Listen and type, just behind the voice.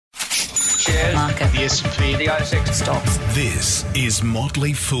market. The S&P. The ASX Stocks. This is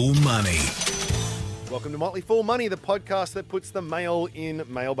Motley Fool Money. Welcome to Motley Fool Money, the podcast that puts the mail in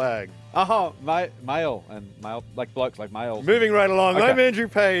mailbag. Male and male, like blokes, like males. Moving right along, Okay. I'm Andrew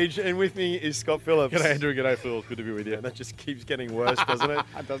Page, and with me is Scott Phillips. G'day, Andrew. G'day, Phil. Good to be with you. And that just keeps getting worse, doesn't it?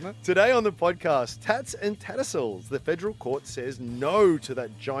 Doesn't it? Today on the podcast, Tats and Tattersalls. The federal court says no to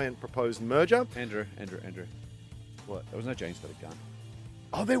that giant proposed merger. Andrew. What? There was no James got a gun.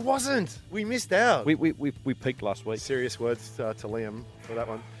 Oh, there wasn't. We missed out. We peaked last week. Serious words to Liam for that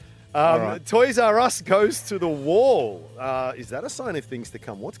one. All right. Toys R Us goes to the wall. Is that a sign of things to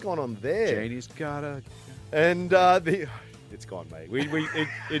come? What's going on there? Janie's got a... And it's gone, mate.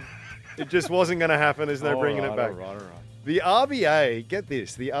 It just wasn't going to happen. There's no bringing it back. All right. The RBA, get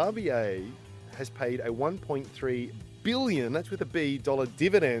this, the RBA has paid a $1.3 billion, that's with a B, dollar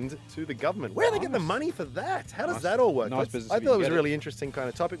dividend to the government. Where are they getting the money for that? How does that all work? Nice business I if you thought it can was a get really interesting kind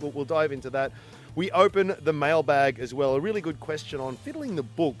of topic. We'll dive into that. We open the mailbag as well. A really good question on fiddling the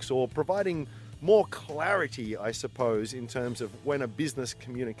books or providing more clarity, I suppose, in terms of when a business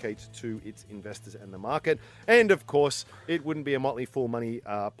communicates to its investors and the market. And, of course, it wouldn't be a Motley Fool Money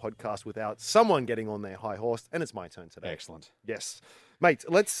podcast without someone getting on their high horse. And it's my turn today. Excellent. Yes. Mate,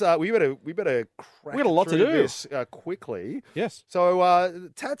 let's we better crack We got a lot to through do. this quickly. Yes. So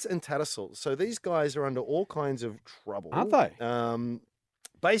Tats and Tattersalls. So these guys are under all kinds of trouble. Aren't they?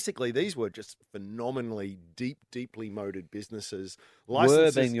 Basically, these were just phenomenally deeply moated businesses.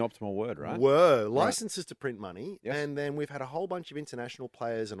 Were being the optimal word, right? Were licenses to print money. Yes. And then we've had a whole bunch of international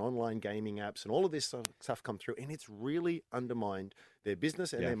players and online gaming apps and all of this sort of stuff come through. And it's really undermined their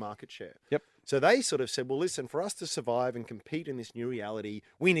business and their market share. Yep. So they sort of said, well, listen, for us to survive and compete in this new reality,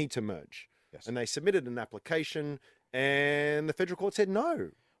 we need to merge. Yes. And they submitted an application and the federal court said no.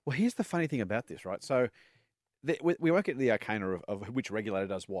 Well, here's the funny thing about this, right? So we won't get to the arcana of which regulator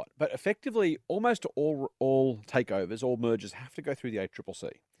does what, but effectively almost all takeovers, all mergers have to go through the ACCC.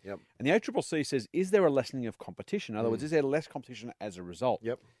 Yep. And the ACCC says, is there a lessening of competition? In other words, is there less competition as a result?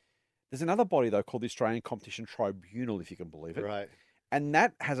 Yep. There's another body, though, called the Australian Competition Tribunal, if you can believe it. Right. And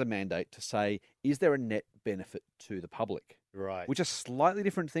that has a mandate to say, is there a net benefit to the public? Right. Which are slightly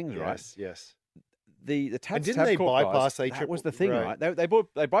different things, right? Yes. The And didn't they bypass guys, ACCC? that was the thing, Right. right? They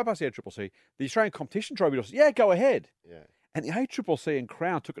bypassed the ACCC. The Australian Competition Tribunal said, yeah, go ahead. Yeah. And the ACCC and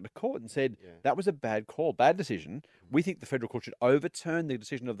Crown took it to court and said, that was a bad call, bad decision. We think the federal court should overturn the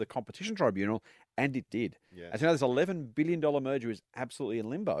decision of the Competition Tribunal, and it did. Yes. As you know, this $11 billion merger is absolutely in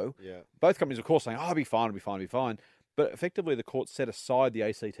limbo. Yeah. Both companies, of course, saying, oh, it'll be fine. But effectively, the court set aside the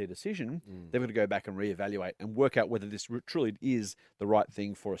ACT decision. They're going to go back and reevaluate and work out whether this truly is the right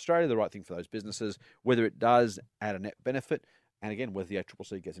thing for Australia, the right thing for those businesses, whether it does add a net benefit, and again, whether the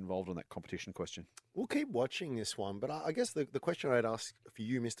ACCC gets involved on that competition question. We'll keep watching this one, but I guess the question I'd ask for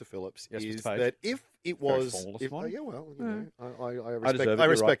you, Mr. Phillips, Yes, is Mr. Page. that if it was... formal this morning. I deserve it, I you're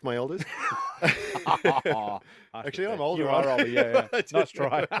respect right. my elders. Actually, I'm older. You are older, yeah. Nice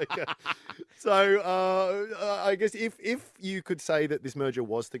try. Okay. So I guess if you could say that this merger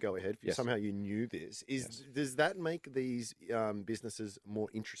was to go ahead, Yes. somehow you knew this, does that make these businesses more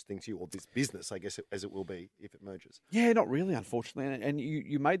interesting to you, or this business, I guess, as it will be if it merges? Yeah, not really, unfortunately. And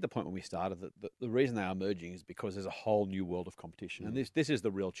you made the point when we started that the reason they are merging is because there's a whole new world of competition. And this is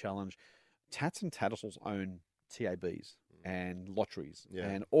the real challenge. Tats and Tattersalls own TABs and lotteries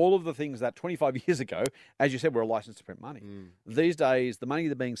and all of the things that 25 years ago, as you said, were a license to print money. These days, the money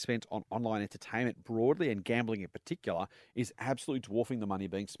that's being spent on online entertainment broadly and gambling in particular is absolutely dwarfing the money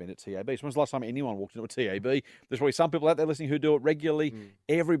being spent at TABs. When was the last time anyone walked into a TAB? There's probably some people out there listening who do it regularly.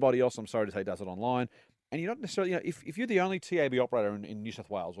 Everybody else, I'm sorry to say, does it online. And you're not necessarily, if you're the only TAB operator in New South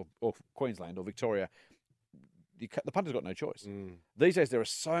Wales or Queensland or Victoria, the punter's got no choice. These days, there are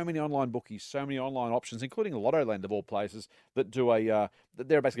so many online bookies, so many online options, including Lottoland of all places, that do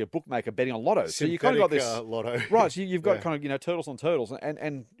they're basically a bookmaker betting on lotto. So you kind of got this lotto. Right, so you've got kind of turtles on turtles,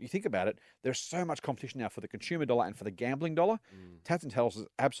 and you think about it, there's so much competition now for the consumer dollar and for the gambling dollar. Tats and Tattersalls is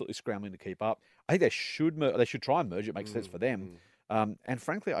absolutely scrambling to keep up. I think they should try and merge. It makes sense for them. And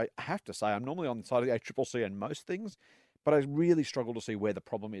frankly, I have to say, I'm normally on the side of the ACCC and most things, but I really struggle to see where the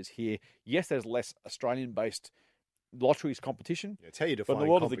problem is here. Yes, there's less Australian-based lotteries competition. It's how you but define in the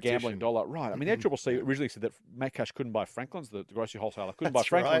world of the competition. gambling dollar, right. I mean, the ACCC originally said that Metcash couldn't buy Franklin's, the grocery wholesaler couldn't buy That's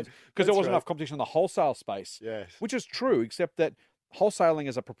Franklin's right. because there That's wasn't right. enough competition in the wholesale space. Yes. Which is true, except that wholesaling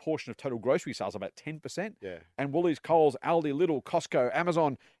as a proportion of total grocery sales about 10%. Yeah. And Woolies, Coles, Aldi, Lidl, Costco,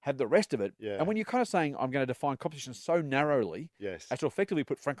 Amazon had the rest of it. Yeah. And when you're kind of saying, I'm going to define competition so narrowly Yes. as to effectively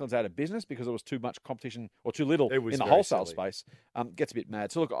put Franklin's out of business because there was too much competition or too little It was in the very wholesale silly. space, gets a bit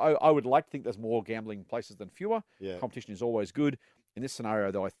mad. So look, I would like to think there's more gambling places than fewer. Yeah. Competition is always good. In this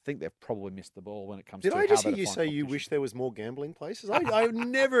scenario, though, I think they've probably missed the ball when it comes Did to I just how hear they you define say you competition. wish there was more gambling places? I would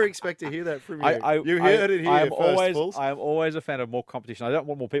never expect to hear that from you. You I- heard it here I am first, always, fools. I am always a fan of more competition. I don't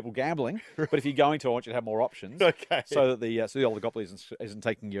want more people gambling, but if you're going to, I want you to have more options. Okay. So that the oligopoly isn't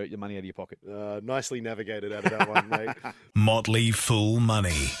taking your money out of your pocket. Nicely navigated out of that one, mate. Motley Fool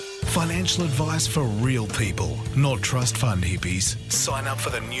Money. Financial advice for real people, not trust fund hippies. Sign up for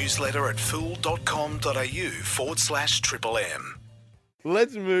the newsletter at fool.com.au/Triple M.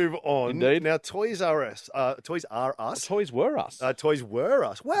 Let's move on. Indeed. Now, Toys R Us. Toys R Us. Toys were us. Toys were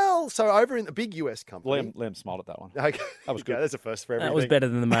us. Well, so over in the big US company. Liam smiled at that one. Okay. That was good. That's a first for everything. That was better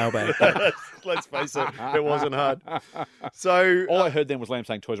than the mailbag. Let's face it, it wasn't hard. So All I heard then was Liam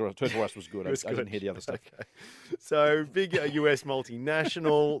saying Toys R Us was good. It was I didn't good. hear the other stuff. Okay. So big US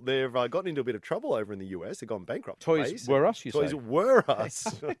multinational. They've gotten into a bit of trouble over in the US. They've gone bankrupt. Toys basically. were us, you Toys say? were us.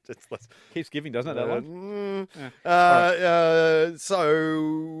 Let's- Keeps giving, doesn't it, that line? So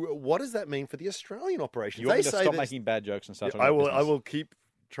what does that mean for the Australian operations? You want me to say stop that- making bad jokes and start talking I about will. business? I will keep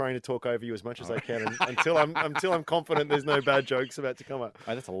trying to talk over you as much as I can until I'm confident there's no bad jokes about to come up.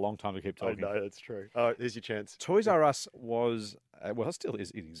 Mate, that's a long time to keep I talking. know that's true. All right, here's your chance. Toys R Us was, still is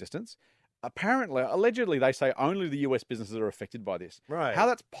in existence. Apparently, allegedly, they say only the US businesses are affected by this. Right. How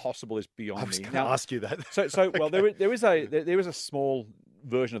that's possible is I beyond was me. going to ask you that. Well, there is a small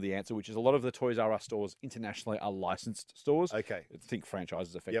version of the answer, which is a lot of the Toys R Us stores internationally are licensed stores. Okay. Think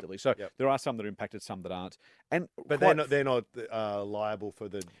franchises effectively. So yep. there are some that are impacted, some that aren't. But they're not liable for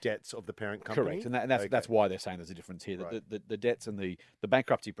the debts of the parent company. Correct, and that's why they're saying there's a difference here. Right. The debts and the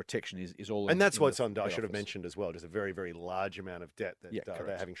bankruptcy protection is all. And that's in what's the on. I head should have office. mentioned as well. Just a very, very large amount of debt that they're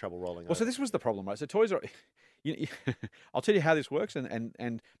correct. having trouble rolling Well, so over. this was the problem, right? So Toys R I'll tell you how this works,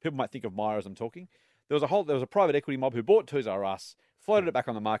 and people might think of Myer as I'm talking. There was a private equity mob who bought Toys R Us, floated it back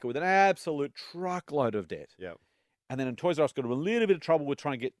on the market with an absolute truckload of debt. Yeah. And then Toys R Us got a little bit of trouble with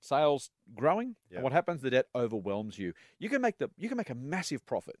trying to get sales growing. Yeah. And what happens? The debt overwhelms you. You can make a massive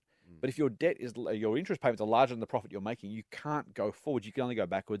profit, but if your debt is your interest payments are larger than the profit you're making, you can't go forward. You can only go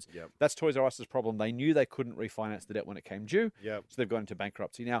backwards. Yep. That's Toys R Us's problem. They knew they couldn't refinance the debt when it came due, Yep. so they've gone into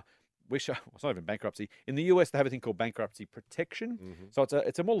bankruptcy now. It's not even bankruptcy. In the US, they have a thing called bankruptcy protection. Mm-hmm. So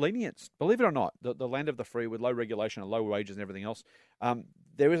it's a more lenient, believe it or not, the land of the free with low regulation and low wages and everything else.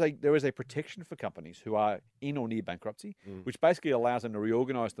 There is a protection for companies who are in or near bankruptcy, which basically allows them to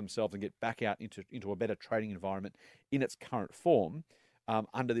reorganize themselves and get back out into a better trading environment in its current form.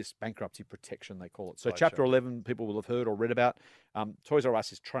 Under this bankruptcy protection, they call it. So Gotcha. Chapter 11, people will have heard or read about. Toys R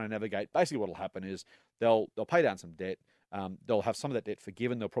Us is trying to navigate. Basically, what will happen is they'll pay down some debt. They'll have some of that debt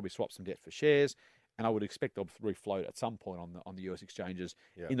forgiven. They'll probably swap some debt for shares, and I would expect they'll refloat at some point on the US exchanges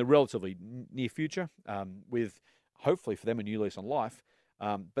in the relatively near future, with hopefully for them a new lease on life.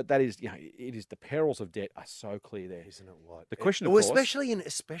 But that is, it is the perils of debt are so clear there, Isn't it what? The question, of well, course,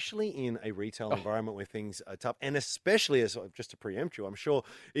 especially in a retail environment where things are tough, and especially as just to preempt you, I'm sure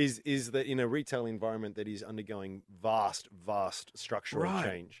is that in a retail environment that is undergoing vast structural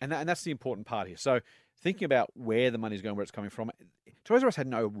change. and that's the important part here. So thinking about where the money's going, where it's coming from, Toys R Us had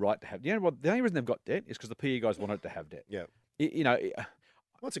no right to have. You know what? The only reason they've got debt is because the PE guys wanted to have debt. Yeah.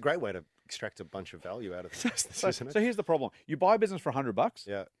 Well, it's a great way to extract a bunch of value out of the business, so isn't it? here's the problem: you buy a business for $100.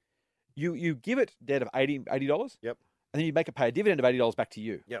 Yeah. You give it debt of $80. Yep. And then you make it pay a dividend of $80 back to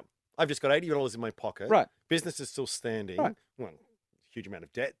you. Yep. I've just got $80 in my pocket. Right. Business is still standing. Right. Well, huge amount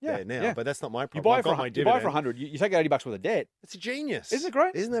of debt Yeah, there now, yeah. but that's not my problem. You buy I've got my you buy dividend. for 100. You take $80 worth of debt. It's a genius. Isn't it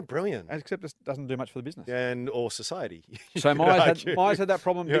great? Isn't that brilliant? Except it doesn't do much for the business. And or society. So You could argue. Myers had that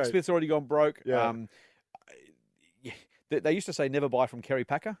problem. Yeah. Dick Smith's already gone broke. Yeah. They used to say never buy from Kerry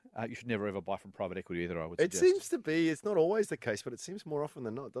Packer. You should never ever buy from private equity either, I would It suggest. seems to be. It's not always the case, but it seems more often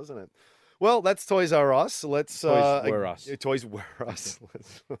than not, doesn't it? Well, that's Toys R Us. Let's Toys were us. Toys were us.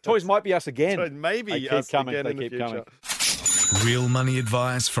 Toys might be us again. Toys maybe They keep us coming. again They in the keep coming. future. Real money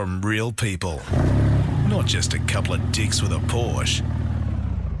advice from real people. Not just a couple of dicks with a Porsche.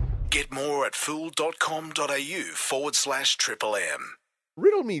 Get more at fool.com.au/Triple M.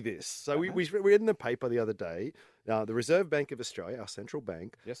 Riddle me this. So we read in the paper the other day, the Reserve Bank of Australia, our central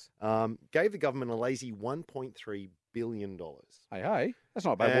bank, Yes. gave the government a lazy $1.3 billion. Hey, that's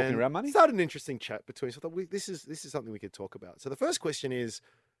not bad walking around money. Started an interesting chat between us. I thought this is something we could talk about. So the first question is,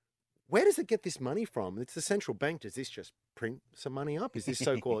 where does it get this money from? It's the central bank. Does this just print some money up? Is this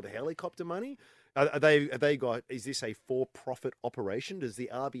so-called helicopter money? Is this a for-profit operation? Does the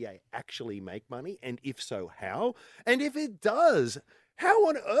RBA actually make money? And if so, how? And if it does, how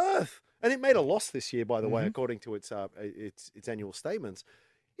on earth? And it made a loss this year, by the way, according to its annual statements.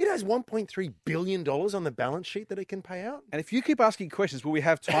 It has $1.3 billion on the balance sheet that it can pay out. And if you keep asking questions, will we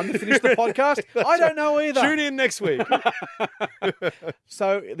have time to finish the podcast? I don't know either. Tune in next week.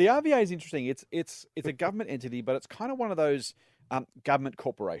 So the RBA is interesting. It's a government entity, but it's kind of one of those government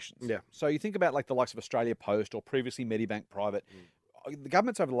corporations. Yeah. So you think about like the likes of Australia Post or previously Medibank Private. The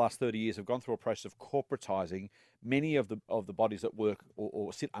governments over the last 30 years have gone through a process of corporatising many of the bodies that work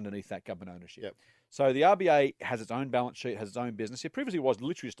or sit underneath that government ownership. Yep. So the RBA has its own balance sheet, has its own business. It previously was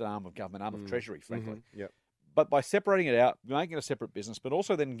literally just an arm of government, arm of Treasury, frankly. Yep. But by separating it out, making it a separate business, but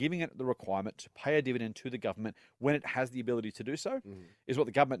also then giving it the requirement to pay a dividend to the government when it has the ability to do so, is what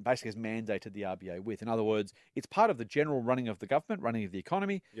the government basically has mandated the RBA with. In other words, it's part of the general running of the government, running of the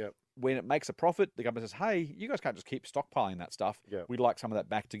economy. Yep. When it makes a profit, the government says, hey, you guys can't just keep stockpiling that stuff. Yep. We'd like some of that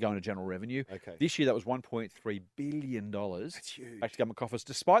back to go into general revenue. Okay. This year, that was $1.3 billion That's huge. back to government coffers,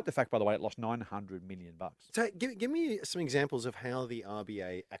 despite the fact, by the way, it lost $900 million. So give me some examples of how the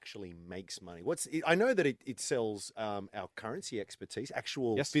RBA actually makes money. I know that it sells our currency expertise,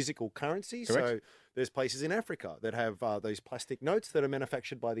 actual physical currency. Correct. So there's places in Africa that have those plastic notes that are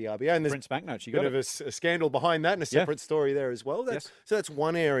manufactured by the RBA. And there's Prince banknotes, you a got bit of a scandal behind that and a separate story there as well. So that's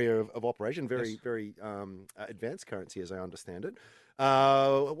one area of operation, very advanced currency as I understand it.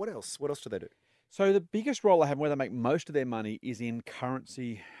 What else? What else do they do? So the biggest role they have, where they make most of their money, is in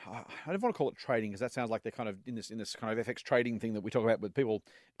currency. I don't want to call it trading because that sounds like they're kind of in this kind of FX trading thing that we talk about with people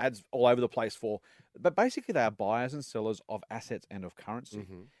ads all over the place for. But basically, they are buyers and sellers of assets and of currency.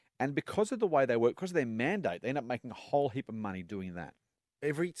 And because of the way they work, because of their mandate, they end up making a whole heap of money doing that.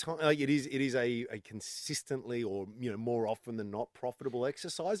 Every time, it is a consistently or more often than not profitable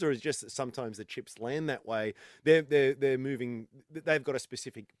exercise, or is it just that sometimes the chips land that way? They're moving. They've got a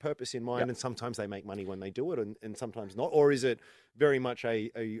specific purpose in mind, and sometimes they make money when they do it, and sometimes not. Or is it very much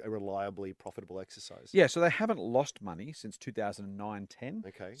a reliably profitable exercise? Yeah, so they haven't lost money since 2009-10.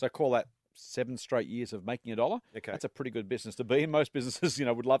 Okay, so call that 7 straight years of making $1. Okay, that's a pretty good business to be in. Most businesses,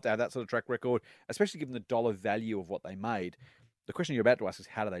 would love to have that sort of track record, especially given the dollar value of what they made. The question you're about to ask is,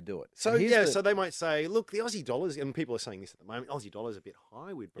 how do they do it? So so they might say, look, the Aussie dollars, and people are saying this at the moment, Aussie dollar's a bit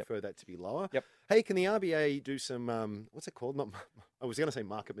high. We'd prefer that to be lower. Hey, can the RBA do some, what's it called? I was going to say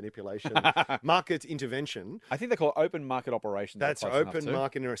market manipulation, market intervention. I think they call it open market operations. That's open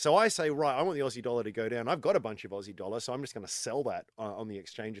market. So I say, right, I want the Aussie dollar to go down. I've got a bunch of Aussie dollars, so I'm just going to sell that on the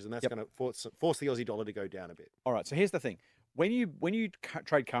exchanges, and that's going to force the Aussie dollar to go down a bit. All right, so here's the thing. When you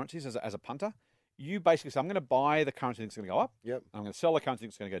trade currencies as a punter, you basically say, I'm going to buy the currency that's going to go up. Yep. I'm going to sell the currency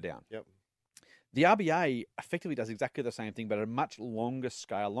that's going to go down. Yep. The RBA effectively does exactly the same thing, but at a much longer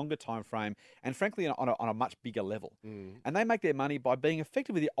scale, longer time frame, and frankly, on a much bigger level. And they make their money by being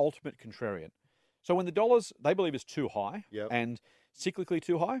effectively the ultimate contrarian. So when the dollars, they believe, is too high and cyclically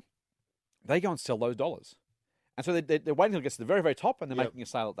too high, they go and sell those dollars. And so they're waiting until it gets to the very, very top, and they're making a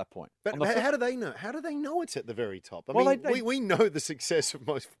sale at that point. But how do they know? How do they know it's at the very top? I mean, we know the success of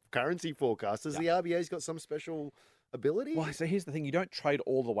most currency forecasters. The RBA's got some special ability? Well, so here's the thing. You don't trade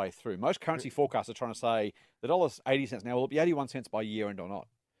all the way through. Most currency forecasts are trying to say the dollar's 80 cents now. Will it be 81 cents by year end or not?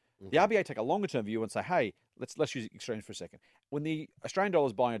 The RBA take a longer term view and say, hey, let's use exchange for a second. When the Australian dollar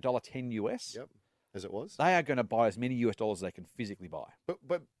is buying $1.10 US, as it was, they are going to buy as many US dollars as they can physically buy.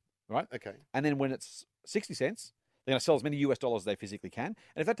 But right? Okay. And then when it's 60 cents, they're going to sell as many US dollars as they physically can.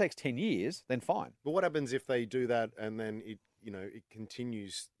 And if that takes 10 years, then fine. But what happens if they do that and then it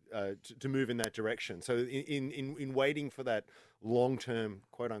continues to move in that direction? So in waiting for that long-term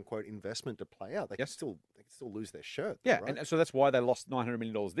quote-unquote investment to play out, they can still lose their shirt. Yeah, right? and so that's why they lost $900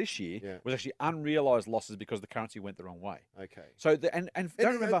 million this year. Was actually unrealized losses because the currency went the wrong way. Okay. So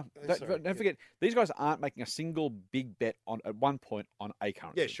don't forget, these guys aren't making a single big bet at one point on a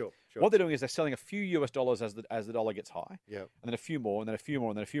currency. Yeah, sure. What they're doing is they're selling a few US dollars as the dollar gets high. Yeah. And then a few more, and then a few more,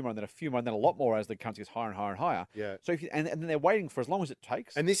 and then a few more, and then a few more, and then a lot more as the currency gets higher and higher and higher. Yeah. So and then they're waiting for as long as it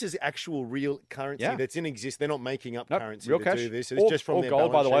takes. And this is actual real currency that's in exist. They're not making up currency real to cash, do this. It's just from or their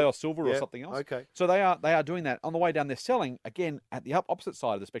gold, by the way, sheet. or silver or something else. Okay. So they are doing that. On the way down, they're selling again at the opposite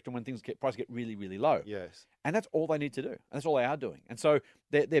side of the spectrum when prices get really, really low. Yes. And that's all they need to do. And that's all they are doing. And so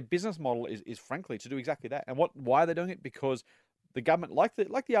their business model is frankly to do exactly that. And why are they doing it? Because the government, like the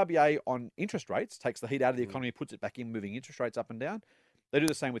RBA on interest rates, takes the heat out of the economy, puts it back in, moving interest rates up and down. They do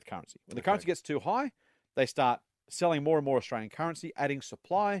the same with currency. When the currency gets too high, they start selling more and more Australian currency, adding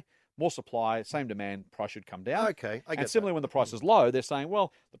supply, more supply, same demand, price should come down. Okay, I get And similarly, when the price is low, they're saying,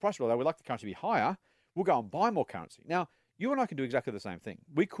 well, the price is low, we'd like the currency to be higher, we'll go and buy more currency. Now, you and I can do exactly the same thing.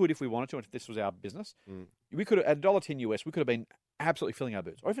 We could, if we wanted to, if this was our business, we could, at $1.10 US, we could have been absolutely filling our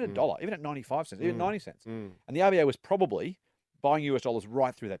boots. Or even $1, even at 95 cents, even 90 cents. And the RBA was probably buying US dollars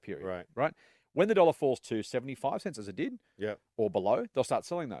right through that period. Right. When the dollar falls to 75 cents, as it did, Yeah. or below, they'll start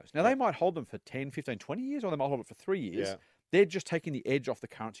selling those. Now, they might hold them for 10, 15, 20 years, or they might hold it for 3 years. Yeah. They're just taking the edge off the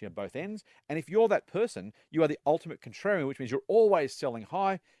currency on both ends. And if you're that person, you are the ultimate contrarian, which means you're always selling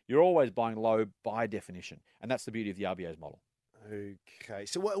high, you're always buying low by definition. And that's the beauty of the RBA's model. Okay,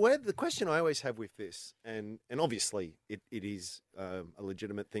 so where the question I always have with this, and obviously it is a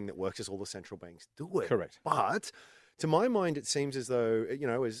legitimate thing that works as all the central banks do it. Correct. But to my mind, it seems as though,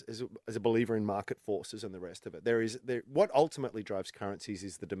 as a believer in market forces and the rest of it, what ultimately drives currencies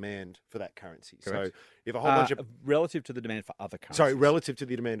is the demand for that currency. Correct. So if a whole bunch of relative to the demand for other currencies. Sorry, relative to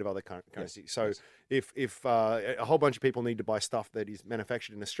the demand of other currencies. Yes, So yes. if a whole bunch of people need to buy stuff that is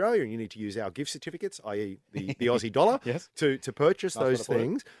manufactured in Australia, and you need to use our gift certificates, i.e. the Aussie dollar, Yes. to purchase Nice those way to put it.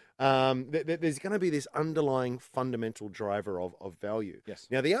 things, there's going to be this underlying fundamental driver of value. Yes.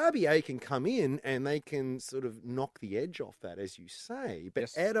 Now, the RBA can come in and they can sort of knock the edge off that, as you say, but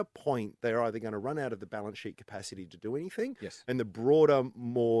Yes. at a point, they're either going to run out of the balance sheet capacity to do anything, Yes. and the broader,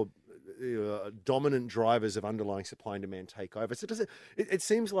 more dominant drivers of underlying supply and demand take over. So it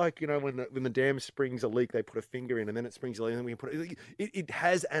seems like, when the dam springs a leak, they put a finger in, and then it springs a leak, and then we put it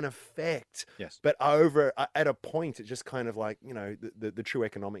has an effect. Yes. But at a point, it's just kind of like, the true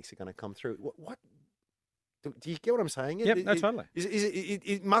economics are going to come through. What do you get what I'm saying? Yep, no, totally.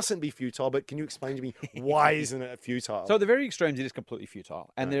 It mustn't be futile, but can you explain to me why isn't it futile? So at the very extremes, it is completely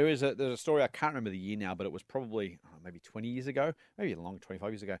futile. And there's a story, I can't remember the year now, but it was probably maybe 20 years ago, maybe long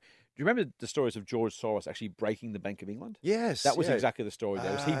 25 years ago. Do you remember the stories of George Soros actually breaking the Bank of England? Yes. That was yeah. exactly the story.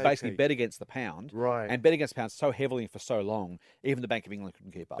 There was he basically Okay. bet against the pound, Right. and bet against the pound so heavily and for so long, even the Bank of England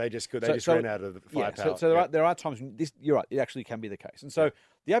couldn't keep up. They just So- ran out of the Yeah, firepower. so there are times when this, you're right, it actually can be the case. And so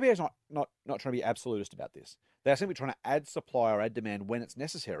the RBA is not trying to be absolutist about this. They're simply trying to add supply or add demand when it's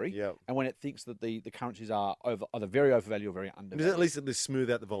necessary, Yep. and when it thinks that the currencies are either very overvalued or very Does undervalued. it at least smooth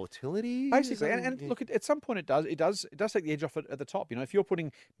out the volatility? Basically, Is that- and look, at some point it does take the edge off at the top. If you're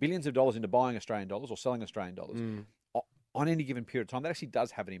putting billions of dollars into buying Australian dollars or selling Australian dollars on any given period of time, that actually does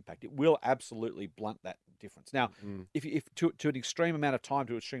have an impact. It will absolutely blunt that difference. Now, if to an extreme amount of time,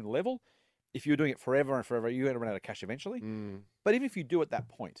 to an extreme level, if you're doing it forever and forever, you're going to run out of cash eventually. But even if you do at that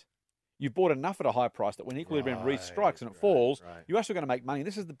point, you've bought enough at a high price that when equilibrium restrikes and it falls, you're actually going to make money.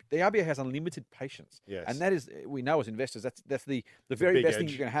 This is the RBA has unlimited patience, Yes. and that is, we know as investors, that's the very big best thing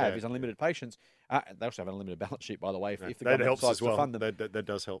edge. you can have Yeah. is unlimited patience. They also have an unlimited balance sheet, by the way, if the that government helps decides as well. to fund them. That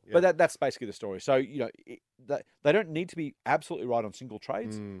does help. Yeah. But that's basically the story. So they don't need to be absolutely right on single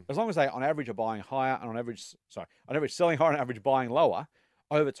trades, as long as they on average are buying higher and on average selling higher and average buying lower.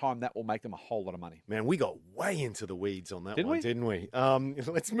 Over time, that will make them a whole lot of money. Man, we got way into the weeds on that Didn't one, we? didn't we?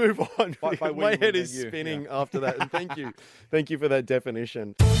 Let's move on. By we, My we head mean is you. spinning Yeah. after that. And thank you for that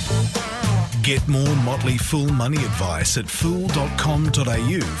definition. Get more Motley Fool Money advice at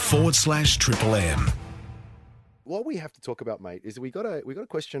fool.com.au/Triple M. What we have to talk about, mate, is we got a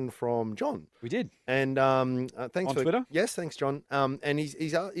question from John. We did. And thanks On for Twitter? Yes, thanks, John. And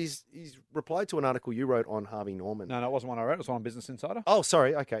he's replied to an article you wrote on Harvey Norman. No, it wasn't one I wrote. It was one on Business Insider. Oh,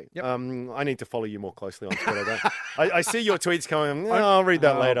 sorry. Okay. Yep. I need to follow you more closely on Twitter. I see your tweets coming. I'll read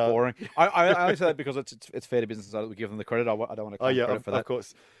that later. Boring. I only say that because it's fair to Business Insider that we give them the credit. I don't want to claim credit for that. Of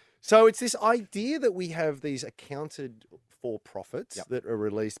course. So it's this idea that we have these accounted for profits that are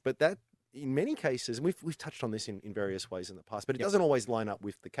released, but that in many cases, and we've touched on this in various ways in the past, but it doesn't always line up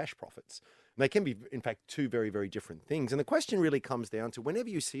with the cash profits. And they can be, in fact, two very, very different things. And the question really comes down to whenever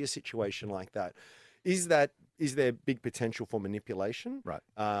you see a situation like that, is there big potential for manipulation? Right.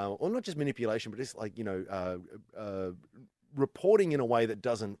 Or not just manipulation, but just like, reporting in a way that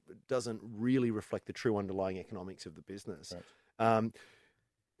doesn't really reflect the true underlying economics of the business. Right.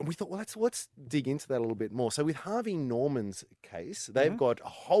 And we thought, well, let's dig into that a little bit more. So with Harvey Norman's case, they've got a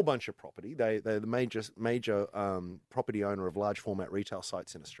whole bunch of property. They're the major property owner of large format retail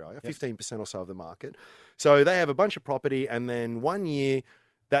sites in Australia, 15% or so of the market. So they have a bunch of property, and then 1 year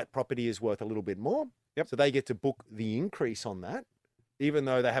that property is worth a little bit more. So they get to book the increase on that, even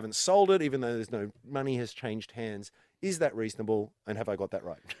though they haven't sold it, even though there's no money has changed hands. Is that reasonable? And have I got that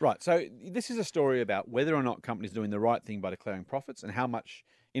right? Right. So this is a story about whether or not companies are doing the right thing by declaring profits and how much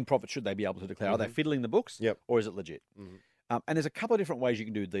in profit should they be able to declare. Are they fiddling the books or is it legit? And there's a couple of different ways you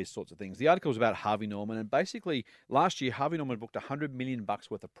can do these sorts of things. The article was about Harvey Norman, and basically last year Harvey Norman booked $100 million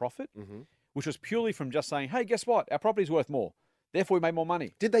worth of profit, which was purely from just saying, hey, guess what? Our property's worth more. Therefore, we made more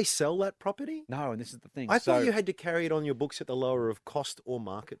money. Did they sell that property? No, and this is the thing. I thought you had to carry it on your books at the lower of cost or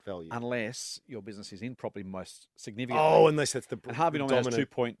market value. Unless your business is in property most significantly. Oh, unless that's the and Harvey Norman has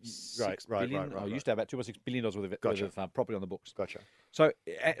dominant... 2.6 billion. Or used to have about $2.6 billion worth of property on the books. Gotcha. So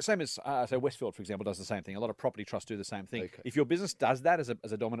same as say Westfield, for example, does the same thing. A lot of property trusts do the same thing. Okay. If your business does that as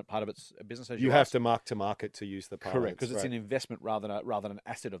a dominant part of its business, as you have to mark to market to use the parlance. Correct, because it's an investment rather than an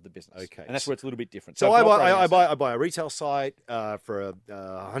asset of the business. Okay, and that's where it's a little bit different. So I buy a retail site for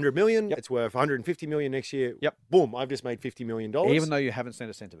 $100 million. Yep. It's worth $150 million next year. Yep. Boom! I've just made $50 million. Even though you haven't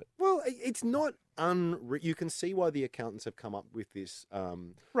spent a cent of it. Well, it's not you can see why the accountants have come up with this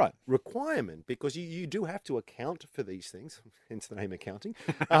requirement, because you do have to account for these things, hence the name accounting.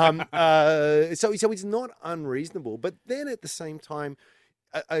 So it's not unreasonable, but then at the same time,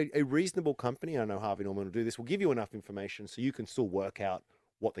 a reasonable company, I know Harvey Norman will do this, will give you enough information so you can still work out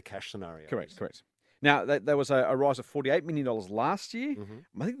what the cash scenario is. Correct. Now, there was a rise of $48 million last year.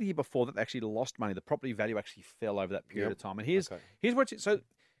 Mm-hmm. I think the year before that, they actually lost money. The property value actually fell over that period of time. And here's what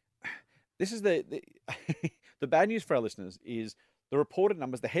this is the the bad news for our listeners is the reported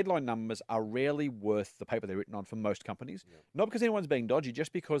numbers, the headline numbers, are rarely worth the paper they're written on for most companies. Yep. Not because anyone's being dodgy,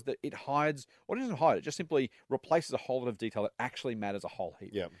 just because it hides, or it doesn't hide, it just simply replaces a whole lot of detail that actually matters a whole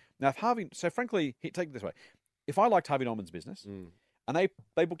heap. Yep. Now, frankly, take it this way. If I liked Harvey Norman's business, and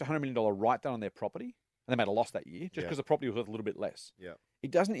they booked a $100 million write-down on their property, and they made a loss that year, just because the property was worth a little bit less. Yeah. It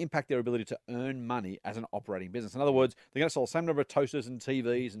doesn't impact their ability to earn money as an operating business. In other words, they're going to sell the same number of toasters and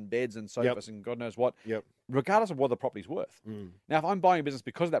TVs and beds and sofas and God knows what, regardless of what the property's worth. Now, if I'm buying a business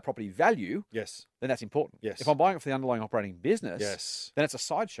because of that property value, then that's important. If I'm buying it for the underlying operating business, then it's a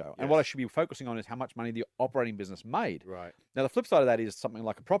sideshow. And what I should be focusing on is how much money the operating business made. Right. Now, the flip side of that is something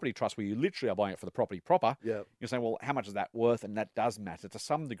like a property trust where you literally are buying it for the property proper. You're saying, well, how much is that worth? And that does matter to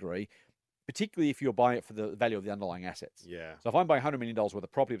some degree, particularly if you're buying it for the value of the underlying assets. Yeah. So if I'm buying $100 million worth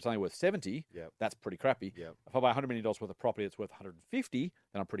of property, it's only worth 70, that's pretty crappy. If I buy $100 million worth of property, it's worth 150,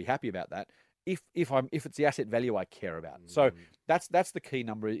 then I'm pretty happy about that. If it's the asset value I care about. So that's the key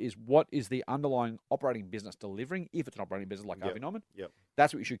number, is what is the underlying operating business delivering, if it's an operating business like Harvey Norman.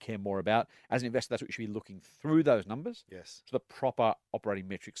 That's what you should care more about. As an investor, that's what you should be looking through those numbers. Yes. To the proper operating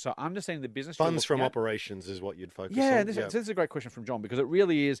metrics. So understanding the business. Funds from operations is what you'd focus on. Yeah, this is a great question from John, because it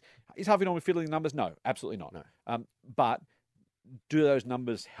really is Harvey Norman fiddling the numbers? No, absolutely not. No. But do those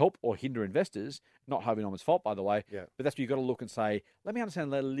numbers help or hinder investors? Not Harvey Norman's fault, by the way. Yeah. But that's where you've got to look and say, let me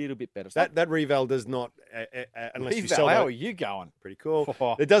understand that a little bit better. That reval does not, unless you sell. How are you going? Pretty cool.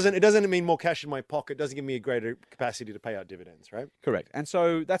 It doesn't mean more cash in my pocket. It doesn't give me a greater capacity to pay out dividends, right? Correct. And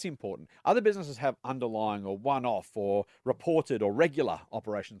so that's important. Other businesses have underlying or one-off or reported or regular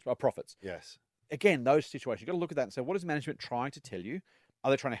operations or profits. Yes. Again, those situations, you've got to look at that and say, what is management trying to tell you? Are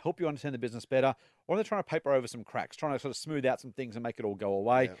they trying to help you understand the business better? Or are they trying to paper over some cracks, trying to sort of smooth out some things and make it all go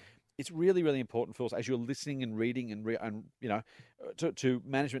away? Yeah. It's really, really important, Phil, as you're listening and reading and to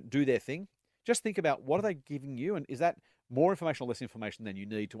management do their thing. Just think about, what are they giving you? And is that more information or less information than you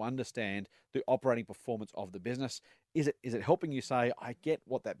need to understand the operating performance of the business? Is it helping you say, I get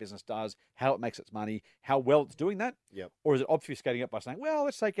what that business does, how it makes its money, how well it's doing that? Yep. Or is it obfuscating it by saying, well,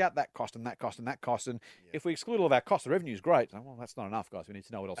 let's take out that cost and that cost and that cost, and if we exclude all of our costs, the revenue is great. Well, that's not enough, guys. We need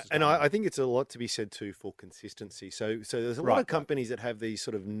to know what else is going on. I think it's a lot to be said too for consistency. So there's a lot of companies that have these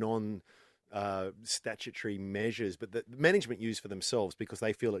sort of statutory measures, but the management use for themselves because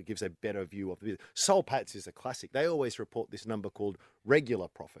they feel it gives a better view of the business. Soul Patts is a classic. They always report this number called regular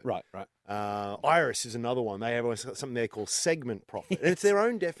profit. Right. Iris is another one. They have something they call segment profit. And it's their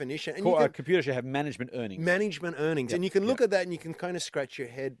own definition. And a computer should have management earnings. Yep. And you can look at that and you can kind of scratch your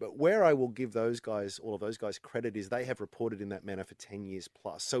head. But where I will give all of those guys credit is they have reported in that manner for 10 years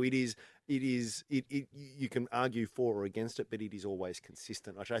plus. So it is you can argue for or against it, but it is always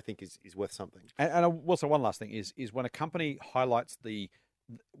consistent, which I think is worth something. And I will say one last thing is when a company highlights the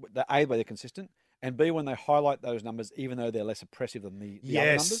A, way they're consistent, and B, when they highlight those numbers, even though they're less oppressive than the other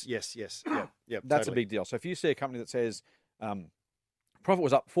numbers. Yes. Yep, that's totally a big deal. So if you see a company that says profit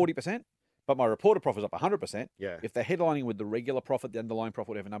was up 40%, but my reported profit is up 100%. Yeah. If they're headlining with the regular profit, the underlying profit,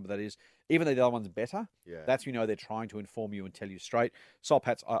 whatever number that is, even though the other one's better, that's they're trying to inform you and tell you straight. Soul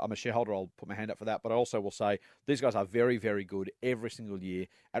Patts, I'm a shareholder. I'll put my hand up for that. But I also will say these guys are very, very good every single year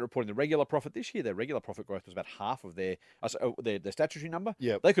at reporting the regular profit. This year, their regular profit growth was about half of their statutory number.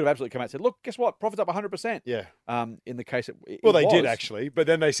 Yeah. They could have absolutely come out and said, look, guess what? Profit's up 100%. Yeah. In the case they did actually, but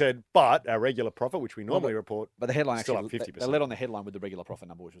then they said, but our regular profit, which we normally report, but the headline still actually, up 50%. they led on the headline with the regular profit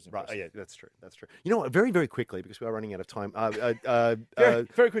number, which was impressive. Right. Yeah, that's true. You know what? Very, very quickly, because we are running out of time.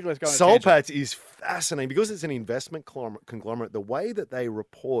 Very quickly, let's go on a Soul tangent. Patts is fascinating because it's an investment conglomerate. The way that they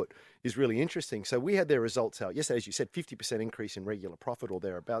report is really interesting. So we had their results out yesterday, as you said, 50% increase in regular profit or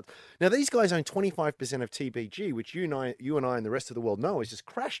thereabouts. Now, these guys own 25% of TPG, which you and I and the rest of the world know has just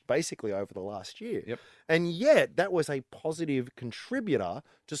crashed basically over the last year. Yep. And yet that was a positive contributor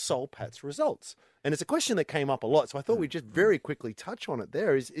to Soul Pat's results. And it's a question that came up a lot, so I thought we'd just very quickly touch on it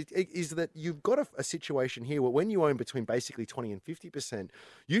there, is that you've got a situation here where when you own between basically 20 and 50%,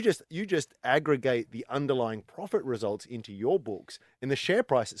 you just aggregate the underlying profit results into your books, and the share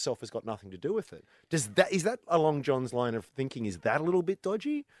price itself has got nothing to do with it. Is that along John's line of thinking? Is that a little bit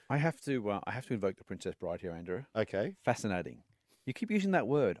dodgy? I have to invoke the Princess Bride here, Andrew. Okay. Fascinating. You keep using that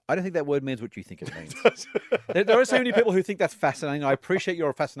word. I don't think that word means what you think it means. There are so many people who think that's fascinating. I appreciate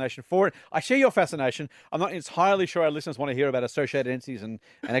your fascination for it. I share your fascination. I'm not entirely sure our listeners want to hear about associated entities and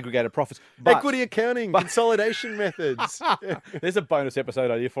aggregated profits. But, equity accounting, consolidation methods. There's a bonus episode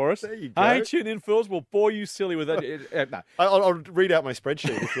idea for us. There you go. Hey, tune in, fools. We'll bore you silly with that. No. I'll read out my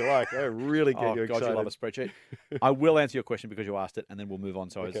spreadsheet if you like. I really get you excited. God, you love a spreadsheet. I will answer your question because you asked it, and then we'll move on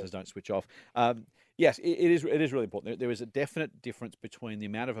so listeners don't switch off. Yes, it is really important. There is a definite difference between the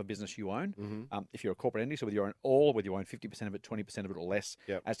amount of a business you own, if you're a corporate entity, so whether you own all, whether you own 50% of it, 20% of it, or less,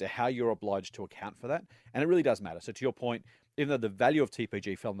 as to how you're obliged to account for that. And it really does matter. So to your point, even though the value of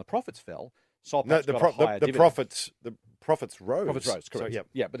TPG fell and the profits fell, Soul Pat's got a higher dividend. The profits rose. Profits rose, correct. So,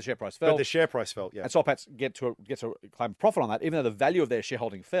 yeah, but the share price fell. But the share price fell, yeah. And Soul Pat's get to claim profit on that, even though the value of their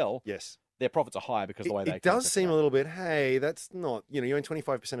shareholding fell. Yes. Their profits are higher because of the way they... It does seem a little bit, hey, that's not... you own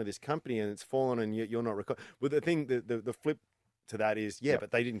 25% of this company and it's fallen and you're not... Well, the thing, the flip to that is, but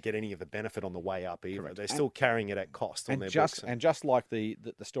they didn't get any of the benefit on the way up either. Correct. They're still carrying it at cost on their books. And just like the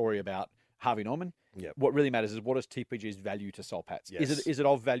story about Harvey Norman, what really matters is what is TPG's value to Soul Pat's? Yes. Is it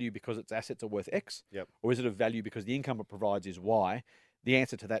of value because its assets are worth X? Yep. Or is it of value because the income it provides is Y? The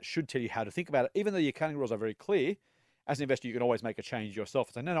answer to that should tell you how to think about it. Even though the accounting rules are very clear, as an investor, you can always make a change yourself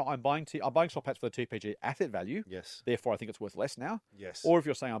and say, no, I'm buying Soul Pat's for the TPG asset value. Yes. Therefore, I think it's worth less now. Yes. Or if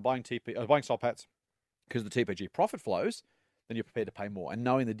you're saying I'm buying Soul Pat's because the TPG profit flows, then you're prepared to pay more. And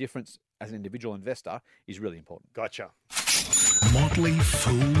knowing the difference as an individual investor is really important. Gotcha. Motley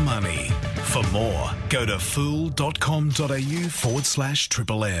Fool Money. For more, go to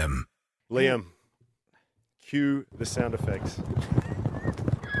fool.com.au/MMM. Liam, cue the sound effects.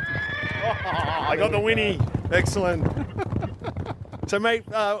 I got the whinny. Excellent. So, mate,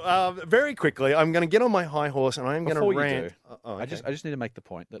 very quickly, I'm going to get on my high horse and I'm going to rant. I just need to make the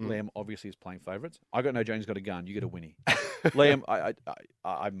point that Liam obviously is playing favourites. I got no Jones got a gun. You get a Winnie. Liam,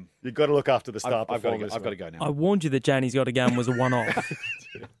 I'm. You've got to look after the star performance. I've got to go now. I warned you that Janie's got a gun was a one-off.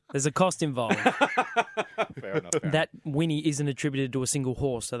 There's a cost involved. Fair enough. That Winnie isn't attributed to a single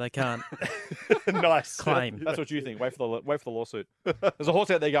horse, so they can't nice claim. That's what you think. Wait for the lawsuit. There's a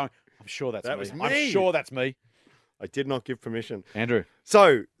horse out there going, I'm sure that's me. Was me. I'm sure that's me. I did not give permission. Andrew.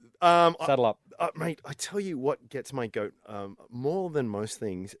 So, saddle up. Mate, I tell you what gets my goat more than most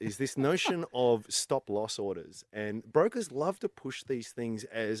things is this notion of stop-loss orders. And brokers love to push these things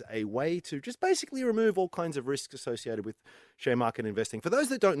as a way to just basically remove all kinds of risks associated with share market investing. For those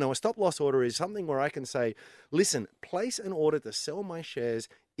that don't know, a stop-loss order is something where I can say, listen, place an order to sell my shares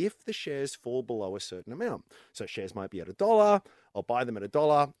if the shares fall below a certain amount. So shares might be at $1, I'll buy them at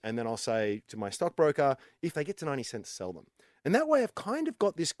 $1, and then I'll say to my stockbroker, if they get to 90 cents, sell them. And that way I've kind of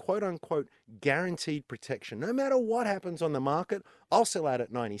got this quote-unquote guaranteed protection. No matter what happens on the market, I'll sell out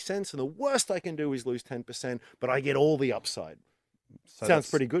at 90 cents, and the worst I can do is lose 10%, but I get all the upside. So sounds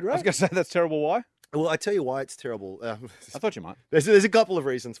pretty good, right? I was going to say that's terrible. Why? Well, I tell you why it's terrible. I thought you might. There's a couple of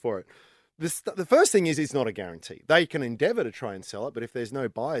reasons for it. The first thing is it's not a guarantee. They can endeavour to try and sell it, but if there's no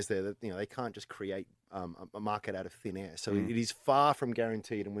buyers there, they can't just create a market out of thin air. So it is far from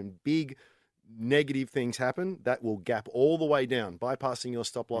guaranteed. And when big negative things happen, that will gap all the way down, bypassing your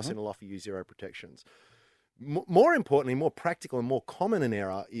stop loss and it'll offer you zero protections. More importantly, more practical and more common an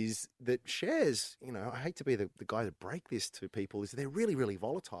error is that shares, I hate to be the guy to break this to people, is they're really, really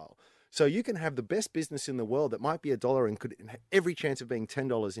volatile. So you can have the best business in the world that might be $1 and could have every chance of being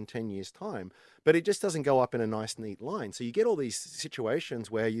 $10 in 10 years' time, but it just doesn't go up in a nice, neat line. So you get all these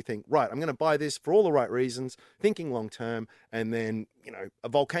situations where you think, right, I'm going to buy this for all the right reasons, thinking long term, and then, a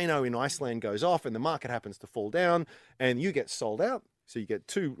volcano in Iceland goes off and the market happens to fall down and you get sold out. So you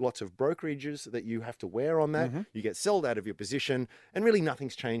get lots of brokerages that you have to wear on that. You get sold out of your position, and really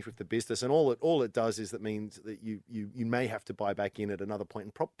nothing's changed with the business. And all it does is that means that you may have to buy back in at another point,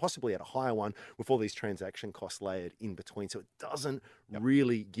 and possibly at a higher one, with all these transaction costs layered in between. So it doesn't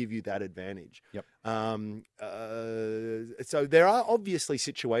really give you that advantage. Yep. So there are obviously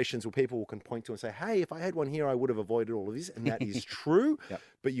situations where people can point to and say, hey, if I had one here, I would have avoided all of this. And that is true. Yep.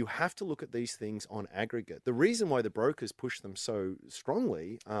 But you have to look at these things on aggregate. The reason why the brokers push them so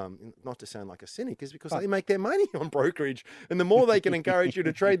strongly, not to sound like a cynic, is because they make their money on brokerage. And the more they can encourage you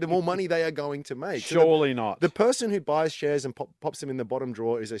to trade, the more money they are going to make. Surely not. The person who buys shares and pops them in the bottom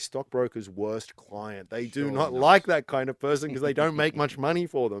drawer is a stockbroker's worst client. They do not like that kind of person because they don't make much money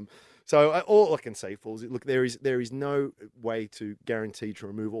for them. So all I can say, fools, look, there is no way to guarantee to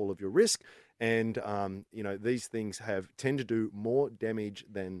remove all of your risk. And, these things tend to do more damage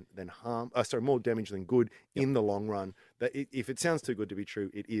than harm. More damage than good in the long run. That if it sounds too good to be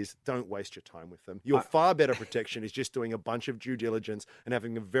true, it is. Don't waste your time with them. Your far better protection is just doing a bunch of due diligence and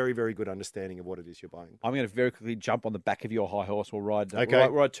having a very, very good understanding of what it is you're buying. I'm going to very quickly jump on the back of your high horse. We'll ride to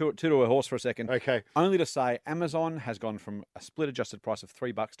a horse for a second. Okay. Only to say Amazon has gone from a split adjusted price of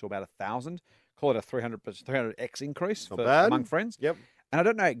 $3 to about $1,000. Call it a 300x increase among friends. Yep. And I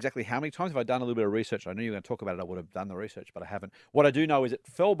don't know exactly how many times. If I'd done a little bit of research, I knew you were going to talk about it, I would have done the research, but I haven't. What I do know is it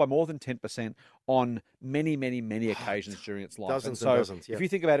fell by more than 10% on many, many, many occasions during its life. Dozens and dozens, if you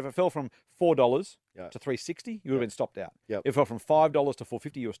think about it, if it fell from $4 to $3.60, you would have been stopped out. Yep. If it fell from $5 to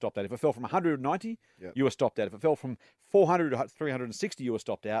 $4.50, you were stopped out. If it fell from $190, you were stopped out. If it fell from $400 to $360, you were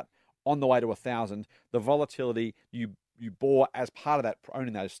stopped out. On the way to $1,000, the volatility you bore as part of that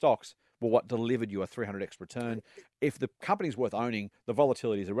owning those stocks what delivered you a 300x return. If the company's worth owning, the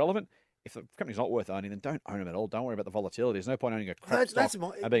volatility is irrelevant. If the company's not worth owning, then don't own them at all. Don't worry about the volatility. There's no point owning a crap stock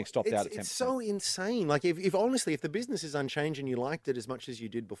and being stopped out at 10%. It's so insane. Like, if honestly, if the business is unchanged and you liked it as much as you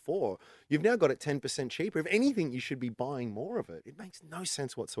did before, you've now got it 10% cheaper. If anything, you should be buying more of it. It makes no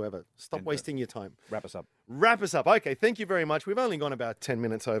sense whatsoever. Stop wasting your time. Wrap us up. Okay, thank you very much. We've only gone about 10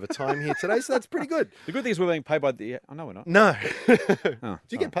 minutes over time here today, so that's pretty good. The good thing is we're being paid by the... Oh, no, we're not. No. Do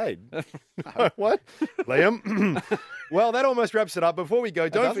you get paid? No. What? Liam? Well, that almost wraps it up. Before we go,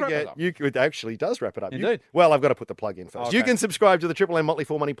 don't forget, it actually does wrap it up. Indeed. Well, I've got to put the plug in first. Okay. You can subscribe to the Triple M Motley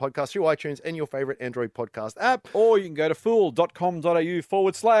Fool Money podcast through iTunes and your favorite Android podcast app. Or you can go to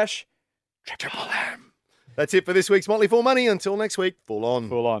fool.com.au/Triple M. That's it for this week's Motley Fool Money. Until next week, Fool on.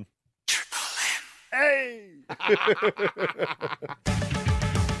 Fool on. Triple M. Hey!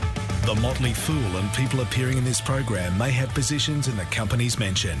 The Motley Fool and people appearing in this program may have positions in the companies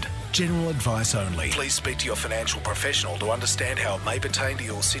mentioned. General advice only. Please speak to your financial professional to understand how it may pertain to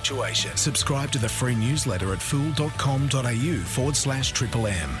your situation. Subscribe to the free newsletter at fool.com.au/Triple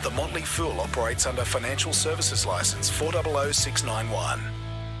M. The Motley Fool operates under Financial Services Licence 400691.